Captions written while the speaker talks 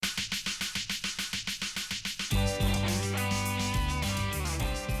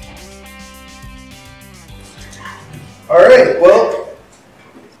All right, well,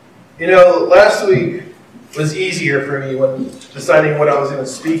 last week was easier for me when deciding what I was going to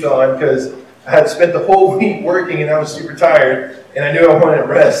speak on because I had spent the whole week working and I was super tired and I knew I wanted to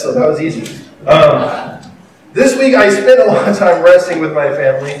rest, so that was easy. This week I spent a lot of time resting with my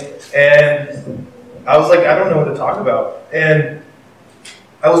family and I was like, I don't know what to talk about. And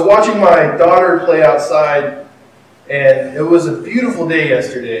I was watching my daughter play outside and it was a beautiful day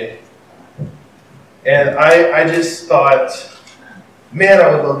yesterday. And I just thought, man,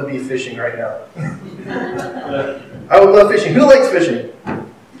 I would love to be fishing right now. I would love fishing. Who likes fishing?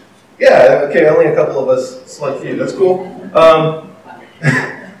 Yeah, okay, only a couple of us select you. That's cool.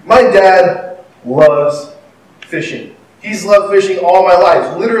 My dad loves fishing. He's loved fishing all my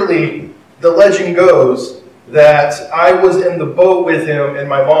life. Literally, the legend goes that I was in the boat with him and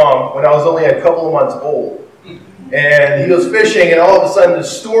my mom when I was only a couple of months old. And he was fishing, and all of a sudden the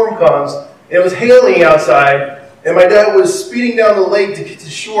storm comes. It was hailing outside, and my dad was speeding down the lake to get to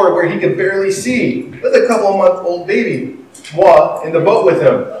shore where he could barely see, with a couple-month-old baby in the boat with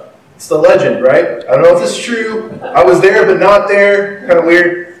him. It's the legend, right? I don't know if it's true. I was there, but not there. Kind of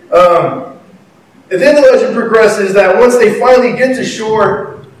weird. And then the legend progresses that once they finally get to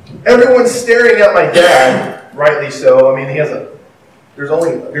shore, everyone's staring at my dad, rightly so. I mean,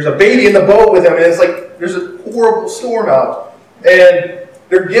 there's a baby in the boat with him, and it's like there's a horrible storm out, and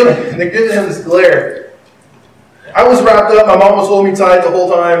they're giving him this glare. I was wrapped up. My mom was holding me tight the whole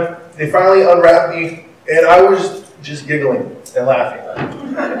time. They finally unwrapped me, and I was just giggling and laughing.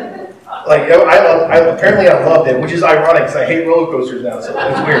 Apparently I loved it, which is ironic because I hate roller coasters now, so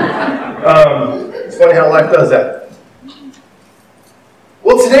it's weird. It's funny how life does that.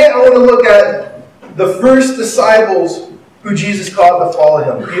 Well, today I want to look at the first disciples who Jesus called to follow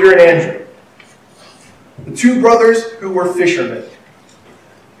him, Peter and Andrew. The two brothers who were fishermen.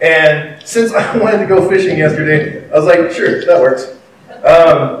 And since I wanted to go fishing yesterday, I was like, sure, that works.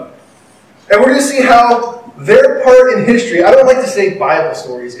 And we're going to see how their part in history, I don't like to say Bible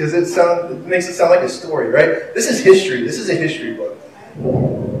stories because it makes it sound like a story, right? This is history. This is a history book.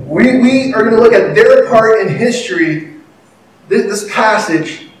 We are going to look at their part in history, this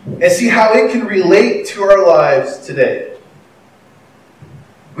passage, and see how it can relate to our lives today.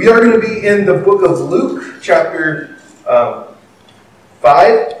 We are going to be in the book of Luke, chapter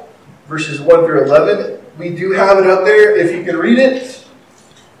 5, verses 1 through 11. We do have it up there if you can read it.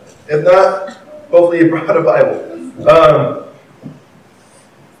 If not, hopefully you brought a Bible.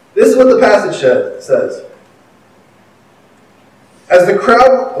 This is what the passage says. As the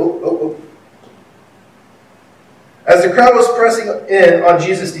crowd was pressing in on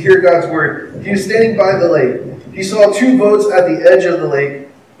Jesus to hear God's word, he was standing by the lake. He saw two boats at the edge of the lake.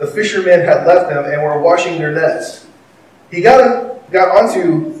 The fishermen had left them and were washing their nets. He got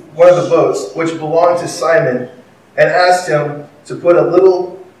onto one of the boats, which belonged to Simon, and asked him to put out a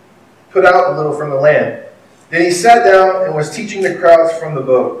little from the land. Then he sat down and was teaching the crowds from the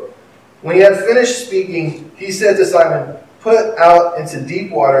boat. When he had finished speaking, he said to Simon, "Put out into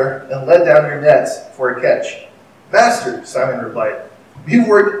deep water and let down your nets for a catch." "Master," Simon replied, "we've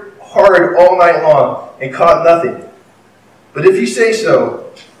worked hard all night long and caught nothing. But if you say so,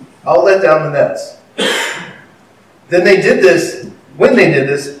 I'll let down the nets." Then when they did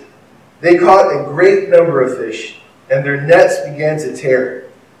this, they caught a great number of fish, and their nets began to tear.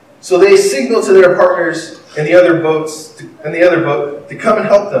 So they signaled to their partners in the other boat to come and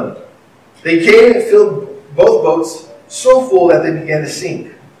help them. They came and filled both boats so full that they began to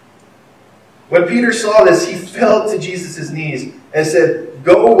sink. When Peter saw this, he fell to Jesus' knees and said,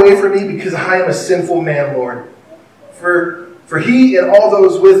 "Go away from me, because I am a sinful man, Lord." For he and all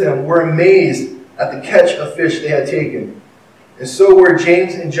those with him were amazed at the catch of fish they had taken. And so were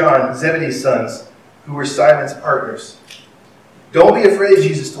James and John, Zebedee's sons, who were Simon's partners. "Don't be afraid,"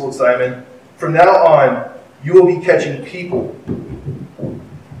 Jesus told Simon. "From now on, you will be catching people."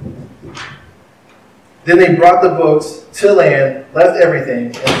 Then they brought the boats to land, left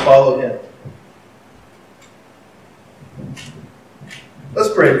everything, and followed him. Let's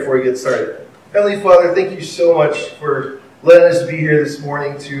pray before we get started. Heavenly Father, thank you so much for letting us be here this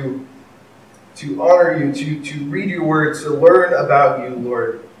morning to honor you, to read your word, to learn about you,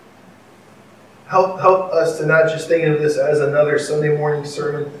 Lord. Help us to not just think of this as another Sunday morning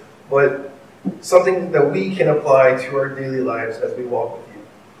sermon, but something that we can apply to our daily lives as we walk with you.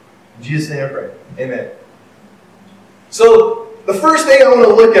 In Jesus' name I pray. Amen. So, the first thing I want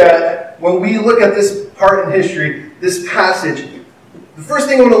to look at when we look at this part in history, this passage, the first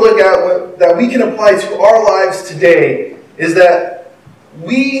thing I want to look at that we can apply to our lives today is that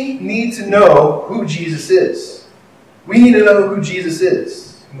we need to know who Jesus is. We need to know who Jesus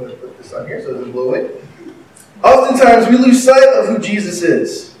is. I'm going to put this on here so it doesn't blow away. Oftentimes, we lose sight of who Jesus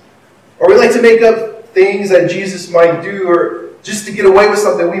is. Or we like to make up things that Jesus might do, or just to get away with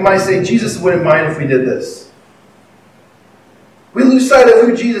something, we might say, Jesus wouldn't mind if we did this. We lose sight of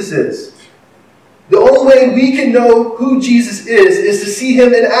who Jesus is. The only way we can know who Jesus is to see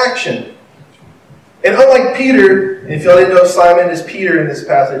him in action. And unlike Peter, and if y'all didn't know, Simon is Peter in this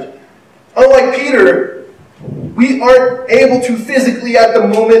passage. Unlike Peter, we aren't able to physically at the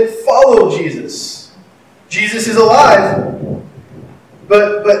moment follow Jesus. Jesus is alive,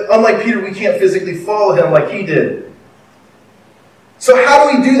 but unlike Peter, we can't physically follow him like he did. So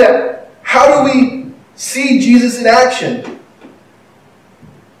how do we do that? How do we see Jesus in action?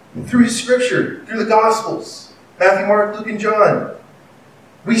 Through his scripture, through the Gospels, Matthew, Mark, Luke, and John.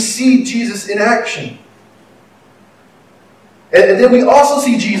 We see Jesus in action. And then we also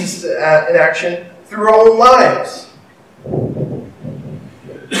see Jesus in action through our own lives.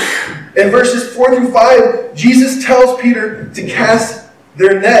 In verses 4 through 5, Jesus tells Peter to cast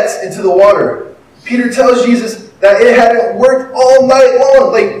their nets into the water. Peter tells Jesus that it hadn't worked all night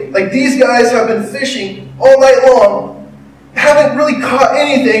long. Like these guys have been fishing all night long, haven't really caught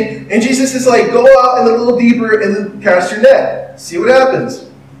anything, and Jesus is like, go out and a little deeper and then cast your net. See what happens.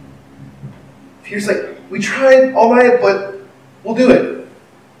 Peter's like, we tried all night, but we'll do it.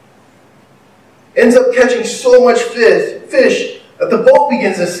 Ends up catching so much fish that the boat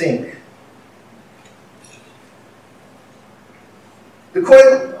begins to sink.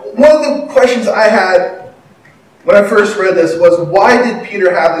 One of the questions I had when I first read this was, why did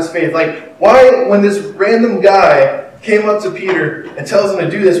Peter have this faith? Like, why, when this random guy came up to Peter and tells him to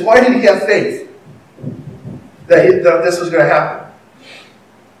do this, why did he have faith that this was going to happen?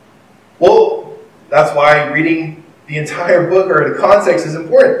 Well, that's why reading the entire book or the context is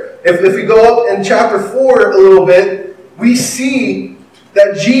important. If we go up in chapter 4 a little bit, we see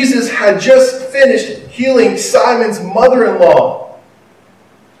that Jesus had just finished healing Simon's mother-in-law.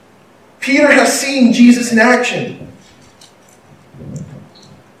 Peter has seen Jesus in action.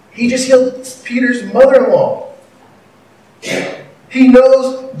 He just healed Peter's mother-in-law. He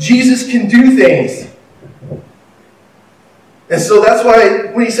knows Jesus can do things. And so that's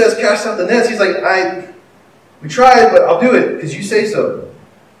why when he says cast out the nets, he's like, we tried, but I'll do it because you say so.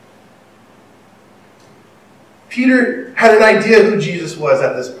 Peter had an idea who Jesus was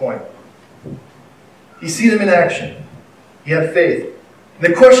at this point. He's seen him in action. He had faith.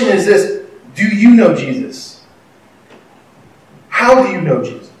 And the question is this: do you know Jesus? How do you know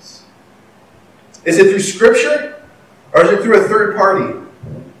Jesus? Is it through Scripture? Or is it through a third party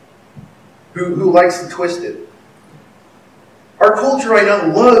who likes to twist it? Our culture right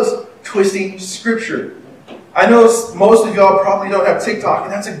now loves twisting Scripture. I know most of y'all probably don't have TikTok,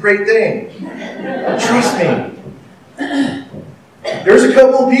 and that's a great thing. Trust me. There's a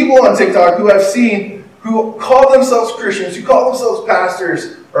couple of people on TikTok who I've seen who call themselves Christians, who call themselves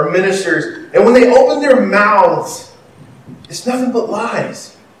pastors or ministers, and when they open their mouths, it's nothing but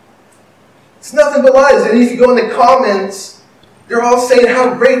lies. It's nothing but lies. And if you go in the comments, they're all saying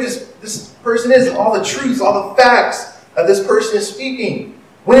how great this person is, all the truths, all the facts that this person is speaking.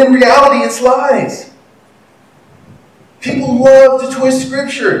 When in reality, it's lies. People love to twist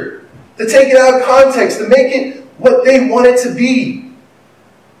Scripture, to take it out of context, to make it what they want it to be.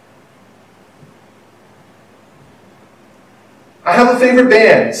 I have a favorite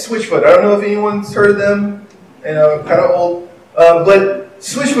band, Switchfoot. I don't know if anyone's heard of them. And I'm kind of old. But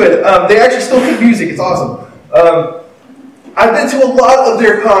Switchfoot, they actually still make music. It's awesome. I've been to a lot of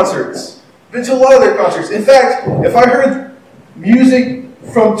their concerts. In fact, if I heard music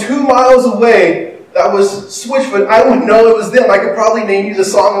from 2 miles away that was Switchfoot, I would know it was them. I could probably name you the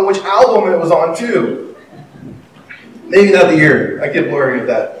song and which album it was on, too. Maybe not the year. I get blurry with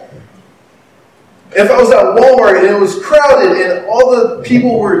that. If I was at Walmart and it was crowded and all the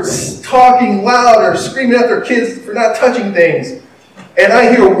people were talking loud or screaming at their kids for not touching things, and I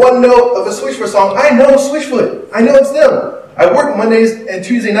hear one note of a Switchfoot song, I know Switchfoot. I know it's them. I work Mondays and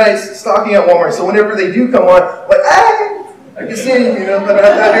Tuesday nights stocking at Walmart, so whenever they do come on, I'm like, I can sing, but I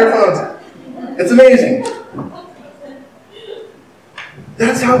have to have earphones. It's amazing.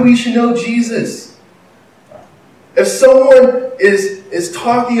 That's how we should know Jesus. If someone is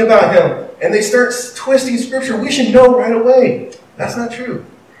talking about him and they start twisting Scripture, we should know right away. That's not true.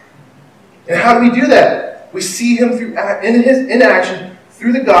 And how do we do that? We see him in action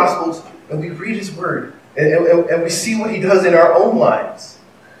through the Gospels, and we read his Word. And we see what he does in our own lives.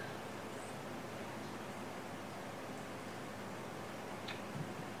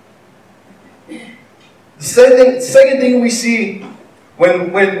 The second thing we see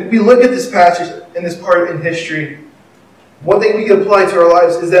when we look at this passage in this part in history, one thing we can apply to our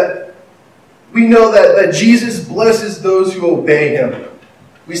lives is that we know that Jesus blesses those who obey him.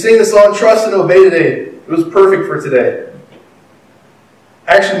 We sang the song, Trust and Obey today. It was perfect for today.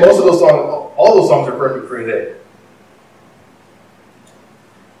 Actually, most of those songs, all those songs are perfect for today.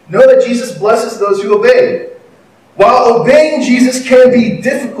 Know that Jesus blesses those who obey. While obeying Jesus can be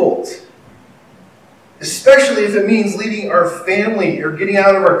difficult, especially if it means leaving our family or getting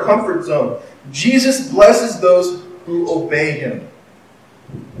out of our comfort zone, Jesus blesses those who obey him.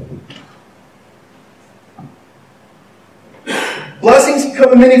 Blessings can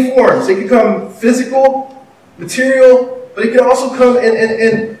come in many forms. They can come physical, material, but it can also come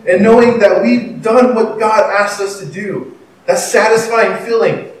in knowing that we've done what God asked us to do. That satisfying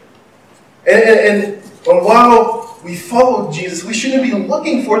feeling. And while we follow Jesus, we shouldn't be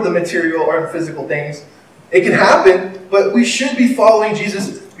looking for the material or the physical things. It can happen, but we should be following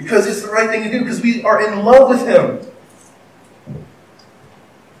Jesus because it's the right thing to do, because we are in love with him.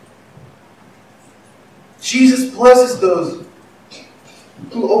 Jesus blesses those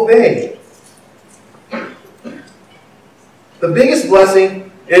who obey. The biggest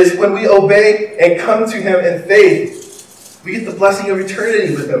blessing is when we obey and come to him in faith. We get the blessing of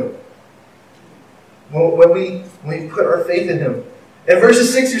eternity with him. When we put our faith in him. In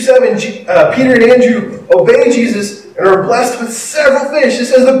verses 6 through 7, Peter and Andrew obey Jesus and are blessed with several fish. It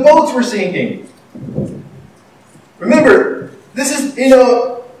says the boats were sinking. Remember, this is,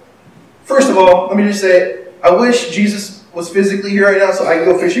 first of all, let me just say, I wish Jesus was physically here right now so I could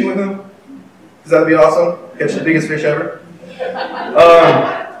go fishing with him. Because that would be awesome. Catch the biggest fish ever.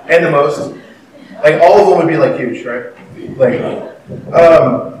 And the most. Like, all of them would be, like, huge, right?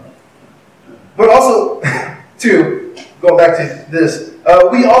 But also, too, going back to this,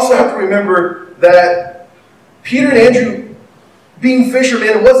 we also have to remember that Peter and Andrew, being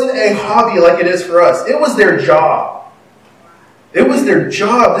fishermen, wasn't a hobby like it is for us. It was their job. It was their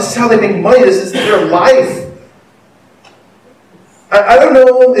job. This is how they make money. This is their life. I don't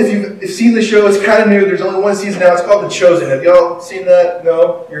know if you've seen the show. It's kind of new. There's only one season now. It's called The Chosen. Have y'all seen that?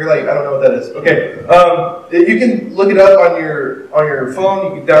 No? You're like, I don't know what that is. Okay. You can look it up on your phone.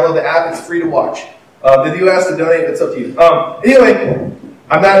 You can download the app. It's free to watch. If you ask to donate, it's up to you. Anyway,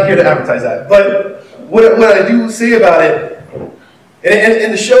 I'm not here to advertise that. But what I do say about it,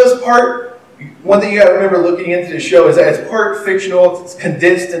 and the show's part, one thing you got to remember looking into the show is that it's part fictional. It's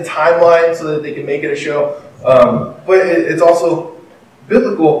condensed in timeline so that they can make it a show. But it's also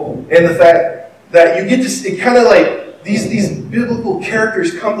biblical in the fact that you get to, it kind of like these biblical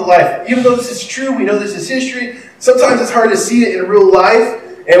characters come to life. Even though this is true, we know this is history, sometimes it's hard to see it in real life.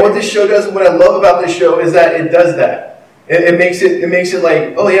 And what this show does, and what I love about this show, is that it does that. It makes it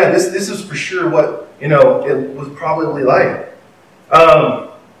like, oh yeah, this is for sure what, it was probably like.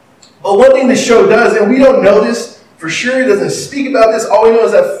 But one thing the show does, and we don't know this for sure, it doesn't speak about this, all we know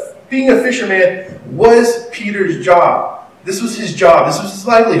is that being a fisherman was Peter's job. This was his job. This was his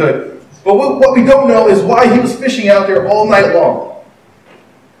livelihood. But what we don't know is why he was fishing out there all night long.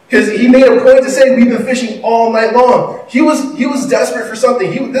 Because he made a point to say, we've been fishing all night long. He was desperate for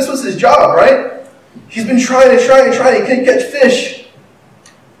something. This was his job, right? He's been trying. He couldn't catch fish.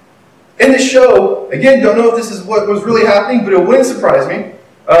 In this show, again, don't know if this is what was really happening, but it wouldn't surprise me.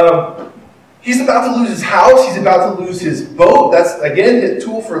 He's about to lose his house. He's about to lose his boat. That's, again, his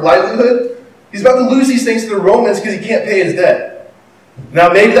tool for livelihood. He's about to lose these things to the Romans because he can't pay his debt. Now,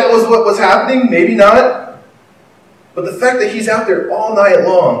 maybe that was what was happening. Maybe not. But the fact that he's out there all night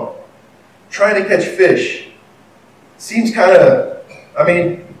long trying to catch fish seems kind of,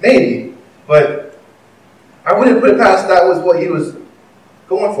 maybe. But I wouldn't put it past that was what he was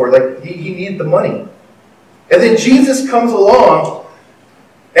going for. Like, he needed the money. And then Jesus comes along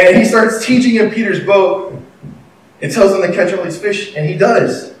and he starts teaching in Peter's boat and tells him to catch all these fish, and he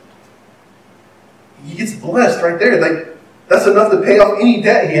does. He gets blessed right there. Like, that's enough to pay off any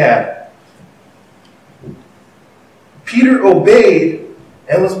debt he had. Peter obeyed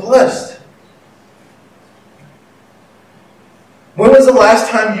and was blessed. When was the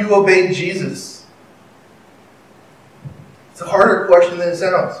last time you obeyed Jesus? It's a harder question than it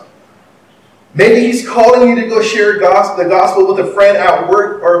sounds. Maybe he's calling you to go share the gospel with a friend at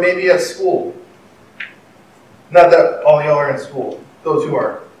work or maybe at school. Not that all y'all are in school. Those who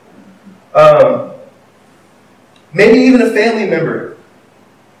are. Maybe even a family member.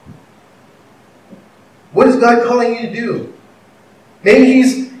 What is God calling you to do? Maybe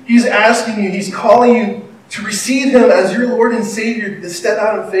he's asking you, he's calling you to receive him as your Lord and Savior, to step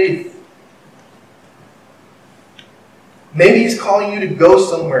out in faith. Maybe he's calling you to go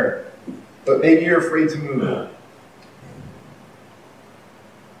somewhere, but maybe you're afraid to move.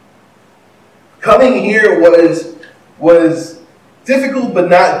 Coming here was difficult, but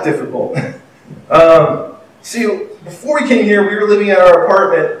not difficult. See, before we came here, we were living at our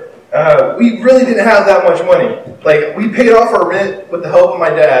apartment. We really didn't have that much money. Like, we paid off our rent with the help of my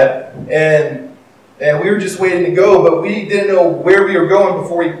dad, and we were just waiting to go, but we didn't know where we were going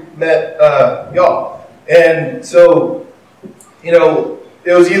before we met y'all. And so, you know,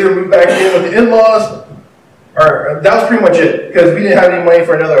 it was either move back in with the in-laws, or that was pretty much it, because we didn't have any money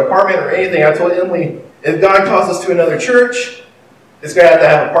for another apartment or anything. I told Emily, if God calls us to another church, it's going to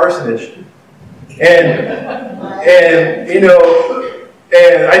have a parsonage. And you know,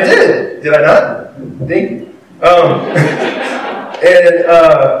 and I did. Did I not? Thank you.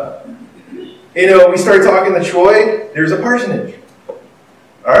 You know, we started talking to Troy. There's a parsonage.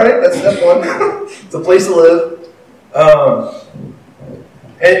 All right, that's step one. It's a place to live.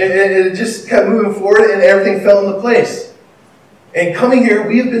 And it just kept moving forward, and everything fell into place. And coming here,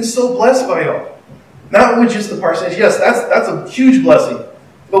 we have been so blessed by y'all. Not with just the parsonage. Yes, that's a huge blessing.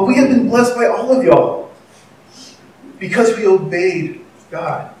 But we have been blessed by all of y'all. Because we obeyed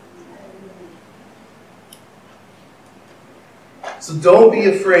God. So don't be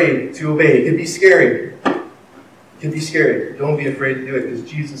afraid to obey. It can be scary. It can be scary. Don't be afraid to do it, because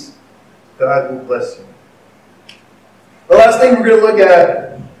Jesus, God will bless you. The last thing we're going to look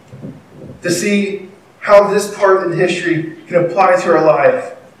at to see how this part in history can apply to our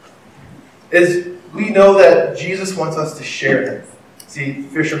life is we know that Jesus wants us to share Him. See,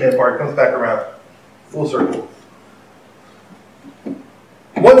 fisherman part comes back around. Full circle.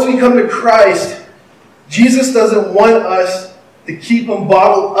 Once we come to Christ, Jesus doesn't want us to keep Him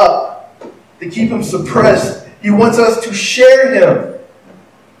bottled up, to keep Him suppressed. He wants us to share Him.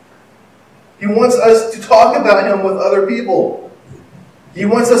 He wants us to talk about Him with other people. He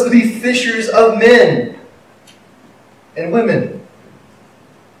wants us to be fishers of men and women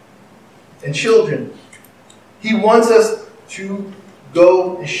and children. He wants us to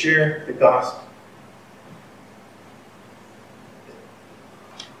go and share the gospel.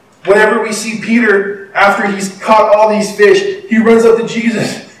 Whenever we see Peter, after he's caught all these fish, he runs up to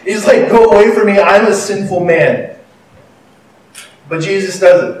Jesus. He's like, "Go away from me, I'm a sinful man." But Jesus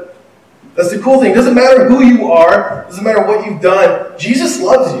doesn't. That's the cool thing. It doesn't matter who you are. It doesn't matter what you've done. Jesus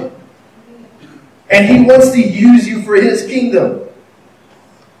loves you. And He wants to use you for His kingdom.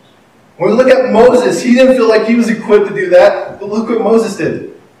 When we look at Moses, he didn't feel like he was equipped to do that. But look what Moses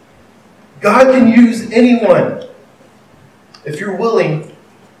did. God can use anyone if you're willing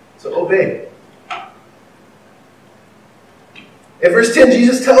to obey. In verse 10,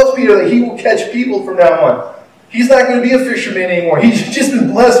 Jesus tells Peter that He will catch people from now on. He's not going to be a fisherman anymore. He's just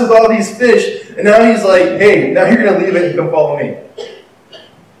been blessed with all these fish. And now He's like, "Hey, now you're going to leave it and come follow me."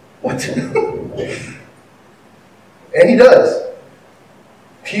 What? And he does.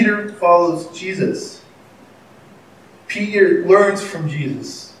 Peter follows Jesus. Peter learns from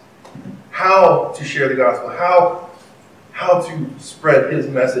Jesus how to share the gospel, how to spread His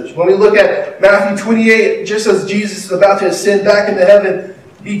message. When we look at Matthew 28, just as Jesus is about to ascend back into heaven,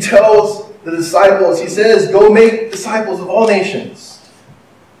 He tells the disciples, He says, "Go make disciples of all nations."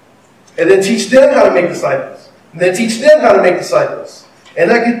 And then teach them how to make disciples. And then teach them how to make disciples. And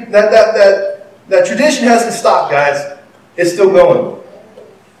that tradition hasn't stopped, guys. It's still going.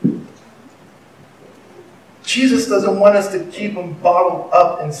 Jesus doesn't want us to keep Him bottled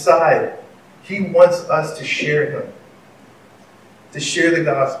up inside. He wants us to share Him. To share the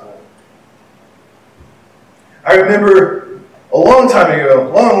gospel. I remember a long time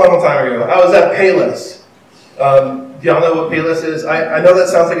ago, I was at Payless. Do y'all know what Payless is? I know that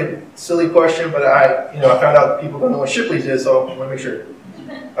sounds like a silly question, but I found out people don't know what Shipley's is, so I want to make sure.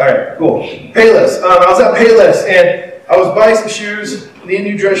 Alright, cool. Payless. I was at Payless, and I was buying some shoes, needing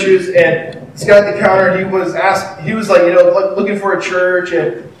new dress shoes, and this guy at the counter, he was like, looking for a church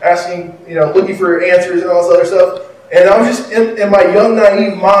and asking, looking for answers and all this other stuff. And I was just, in my young,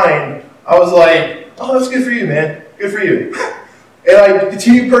 naive mind, I was like, "Oh, that's good for you, man. Good for you." And I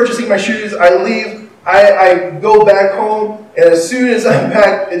continue purchasing my shoes. I leave. I go back home. And as soon as I'm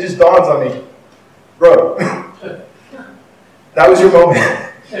back, it just dawns on me. Bro, that was your moment.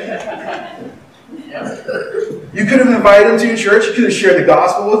 You could have invited him to your church. You could have shared the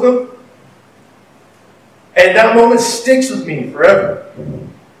gospel with him. And that moment sticks with me forever.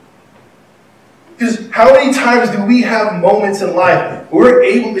 Because how many times do we have moments in life where we're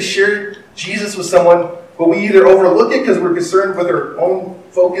able to share Jesus with someone, but we either overlook it because we're concerned with our own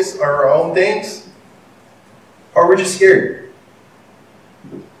focus or our own things, or we're just scared?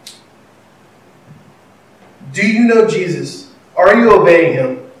 Do you know Jesus? Are you obeying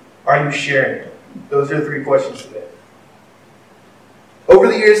Him? Are you sharing Him? Those are the 3 questions today. Over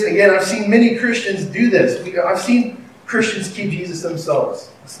the years, again, I've seen many Christians do this. I've seen Christians keep Jesus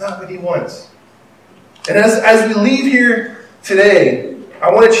themselves. That's not what He wants. And as we leave here today,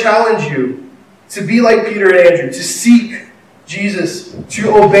 I want to challenge you to be like Peter and Andrew, to seek Jesus,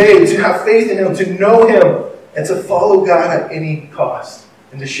 to obey, to have faith in Him, to know Him, and to follow God at any cost,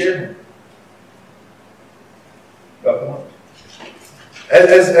 and to share Him.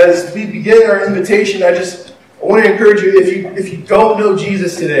 As we begin our invitation, I want to encourage you, if you don't know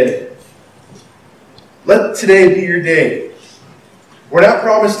Jesus today, let today be your day. We're not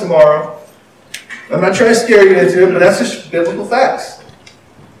promised tomorrow. I'm not trying to scare you into it, but that's just biblical facts.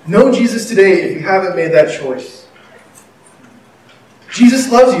 Know Jesus today if you haven't made that choice. Jesus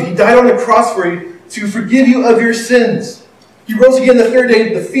loves you. He died on the cross for you to forgive you of your sins. He rose again the third day,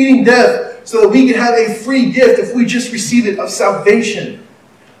 defeating death, so that we can have a free gift if we just receive it of salvation.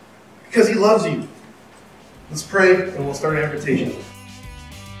 Because He loves you. Let's pray and we'll start our invitation.